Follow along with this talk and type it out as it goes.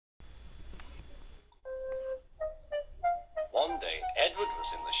day, Edward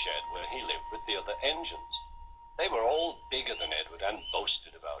was in the shed where he lived with the other engines. They were all bigger than Edward and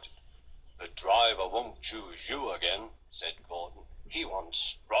boasted about it. "The driver won't choose you again," said Gordon. "He wants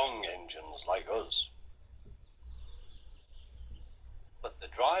strong engines like us." But the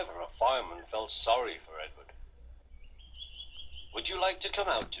driver and fireman felt sorry for Edward. "Would you like to come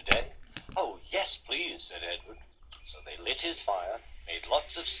out today?" "Oh, yes, please," said Edward. So they lit his fire, made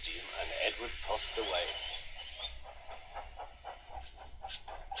lots of steam, and Edward puffed away.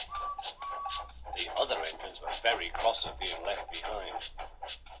 The other engines were very cross at being left behind.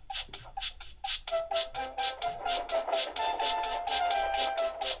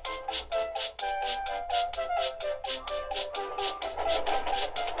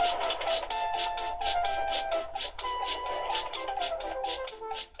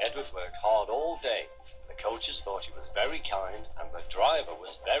 Edward worked hard all day. The coaches thought he was very kind, and the driver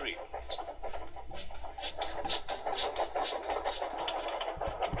was very pleased.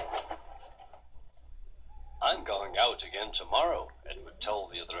 "I'm going out again tomorrow," Edward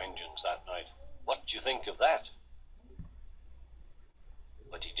told the other engines that night. "What do you think of that?"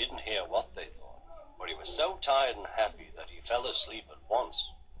 But he didn't hear what they thought, for he was so tired and happy that he fell asleep at once.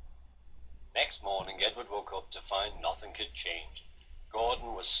 Next morning, Edward woke up to find nothing had changed.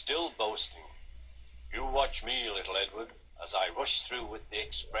 Gordon was still boasting. "You watch me, little Edward, as I rush through with the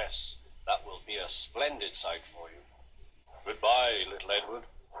express. That will be a splendid sight for you. Goodbye, little Edward.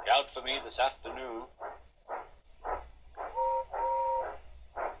 Look out for me this afternoon."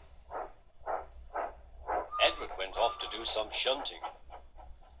 Edward went off to do some shunting.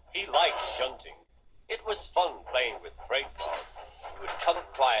 He liked shunting. It was fun playing with freight cars. He would come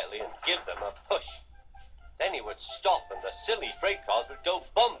quietly and give them a push. Then he would stop and the silly freight cars would go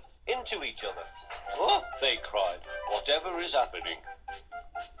bump into each other. "Oh," they cried, "whatever is happening?"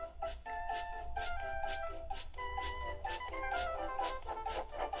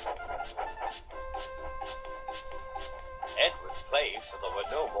 Edward played till there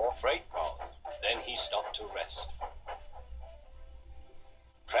were no more freight cars. Then he stopped to rest.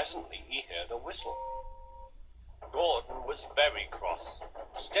 Presently he heard a whistle. Gordon was very cross.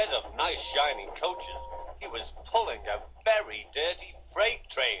 Instead of nice shining coaches, he was pulling a very dirty freight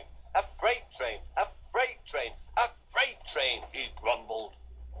train. "A freight train, a freight train, a freight train," he grumbled.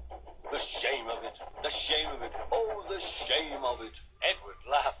 "The shame of it, the shame of it, oh, the shame of it." Edward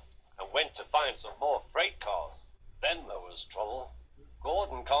laughed and went to find some more freight cars. Then there was trouble.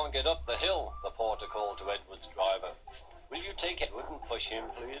 "Gordon can't get up the hill," the porter called to Edward's driver. "Will you take Edward and push him,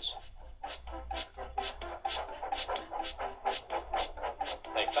 please?"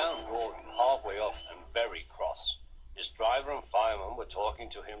 They found Gordon halfway up and very cross. His driver and fireman were talking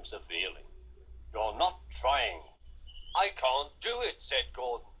to him severely. "You're not trying." "I can't do it," said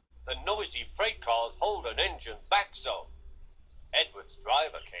Gordon. "The noisy freight cars hold an engine back so." Edward's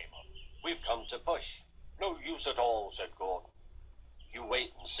driver came up. "We've come to push." "No use at all," said Gordon. "You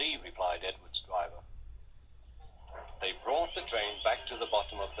wait and see," replied Edward's driver. They brought the train back to the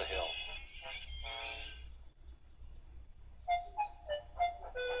bottom of the hill.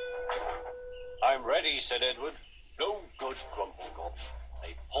 "I'm ready," said Edward. "No good," grumbled Gordon.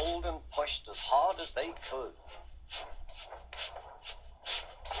 They pulled and pushed as hard as they could.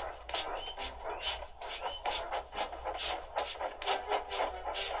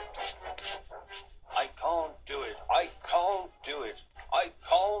 "I can't do it, I can't do it, I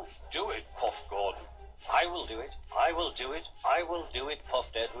can't do it," puffed Gordon. "I will do it, I will do it, I will do it,"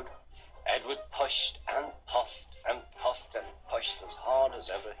 puffed Edward. Edward pushed and puffed and puffed and pushed as hard as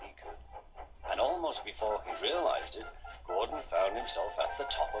ever he could. And almost before he realized it, Gordon found himself at the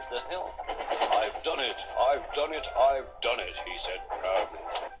top of the hill. "I've done it, I've done it, I've done it," he said proudly.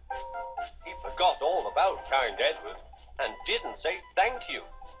 He forgot all about kind Edward and didn't say thank you.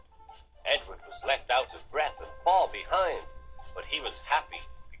 Edward was left out of breath and far behind, but he was happy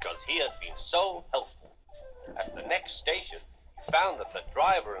because he had been so helpful. At the next station, he found that the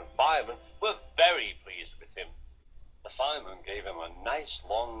driver and fireman were very pleased with him. The fireman gave him a nice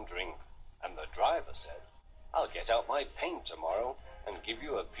long drink, and the driver said, "I'll get out my paint tomorrow and give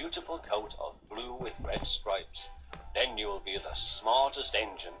you a beautiful coat of blue with red stripes. Then you will be the smartest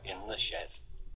engine in the shed."